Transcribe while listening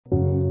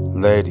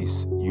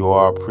Ladies, you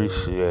are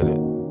appreciated.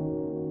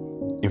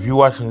 If you're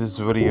watching this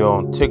video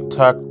on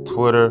TikTok,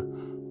 Twitter,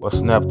 or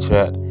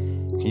Snapchat,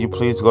 can you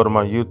please go to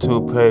my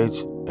YouTube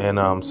page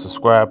and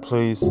subscribe,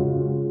 please?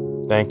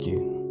 Thank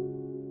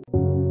you.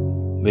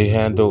 The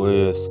handle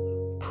is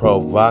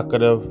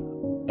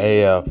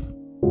PROVOCATIveAF.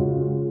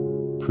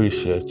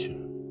 Appreciate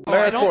you.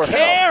 I don't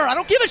care. I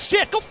don't give a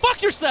shit. Go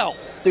fuck yourself.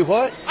 Do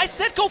what? I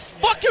said go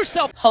fuck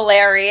yourself.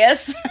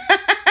 Hilarious.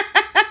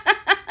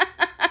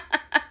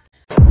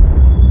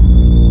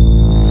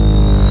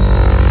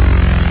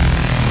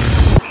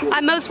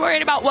 I'm most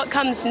worried about what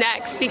comes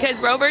next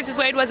because Roe versus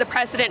Wade was a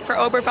precedent for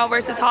Obergefell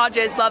versus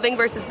Hodges, Loving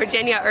versus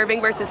Virginia,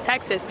 Irving versus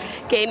Texas,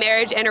 gay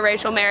marriage,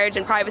 interracial marriage,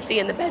 and privacy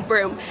in the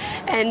bedroom.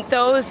 And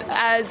those,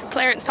 as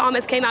Clarence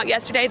Thomas came out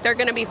yesterday, they're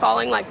going to be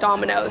falling like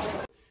dominoes.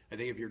 I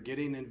think if you're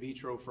getting in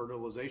vitro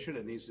fertilization,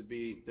 it needs to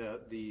be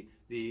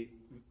the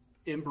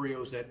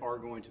embryos that are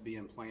going to be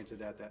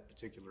implanted at that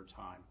particular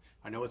time.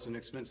 I know it's an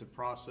expensive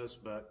process,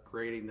 but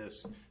creating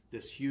this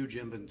huge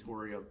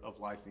inventory of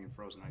life being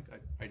frozen,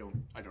 I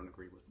don't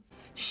agree with.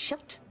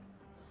 Shut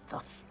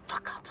the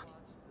fuck up.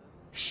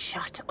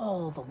 Shut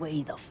all the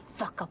way the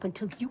fuck up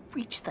until you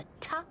reach the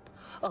top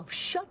of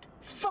Shut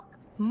Fuck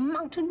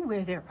Mountain,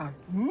 where there are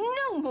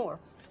no more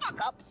fuck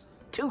ups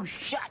to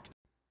shut.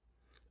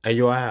 Hey,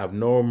 yo, I have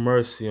no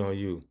mercy on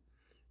you.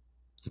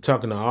 I'm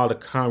talking to all the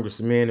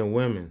congressmen and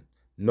women.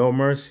 No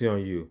mercy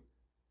on you.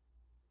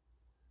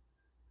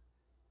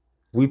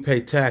 We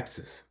pay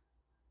taxes.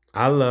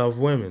 I love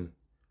women.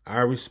 I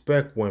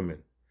respect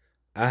women.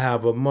 I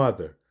have a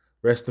mother.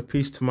 Rest in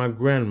peace to my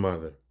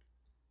grandmother.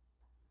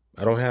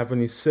 I don't have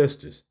any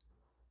sisters.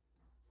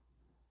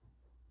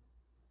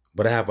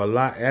 But I have a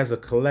lot as a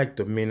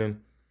collective,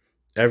 meaning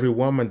every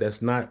woman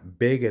that's not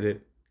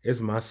bigoted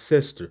is my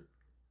sister,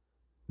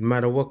 no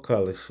matter what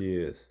color she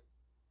is.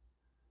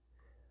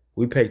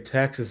 We pay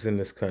taxes in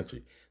this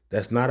country.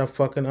 That's not a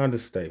fucking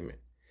understatement.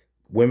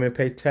 Women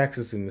pay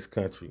taxes in this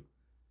country.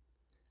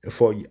 And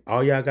for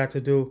all y'all got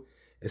to do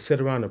is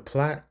sit around and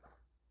plot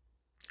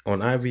on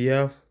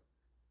IVF,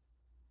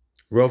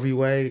 Roe v.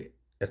 Wade,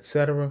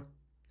 etc.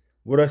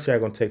 What else y'all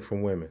gonna take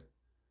from women?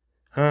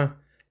 Huh?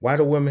 Why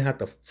do women have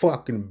to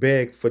fucking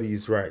beg for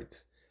these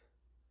rights?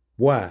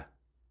 Why?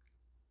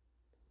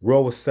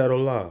 Roe was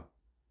settled law.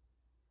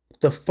 What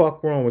the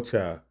fuck wrong with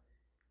y'all?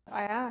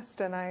 I asked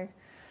and I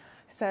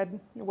said,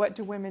 what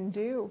do women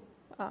do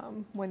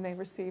when they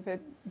receive a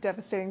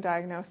devastating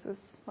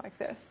diagnosis like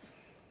this?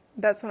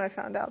 That's when I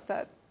found out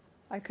that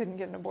I couldn't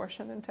get an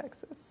abortion in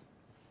Texas.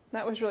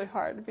 That was really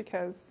hard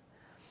because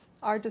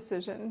our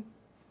decision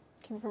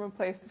came from a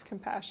place of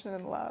compassion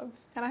and love.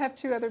 And I have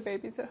 2 other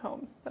babies at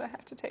home that I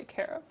have to take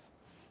care of.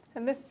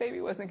 And this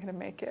baby wasn't going to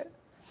make it.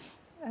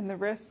 And the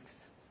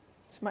risks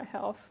to my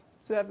health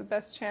to have the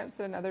best chance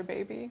at another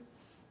baby,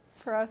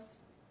 for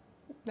us,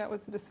 that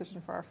was the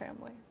decision for our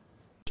family.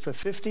 For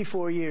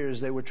 54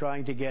 years, they were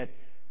trying to get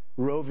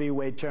Roe v.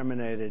 Wade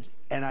terminated,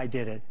 and I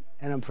did it.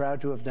 And I'm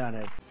proud to have done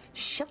it.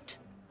 Shut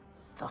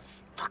the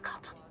fuck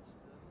up.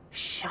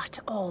 Shut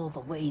all the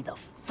way the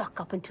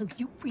fuck up until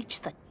you reach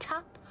the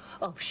top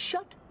of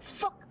Shut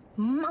Fuck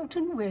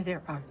Mountain, where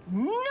there are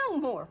no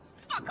more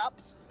fuck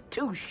ups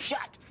to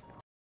shut.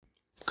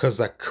 Cause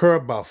I care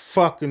about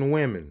fucking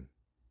women.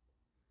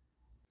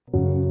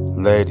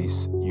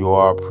 Ladies, you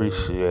are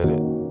appreciated.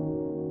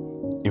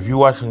 If you're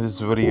watching this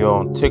video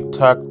on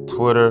TikTok,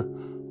 Twitter,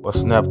 or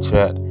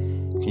Snapchat,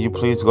 can you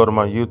please go to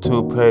my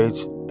YouTube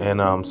page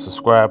and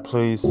subscribe,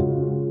 please?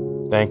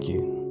 Thank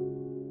you.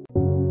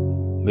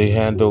 The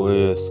handle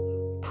is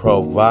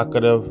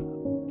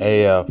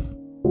PROVOCATIveAF.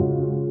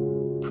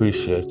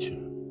 Appreciate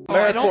you.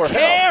 I don't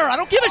care. I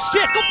don't give a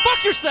shit. Go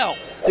fuck yourself.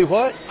 Do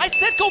what? I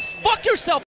said go fuck yourself.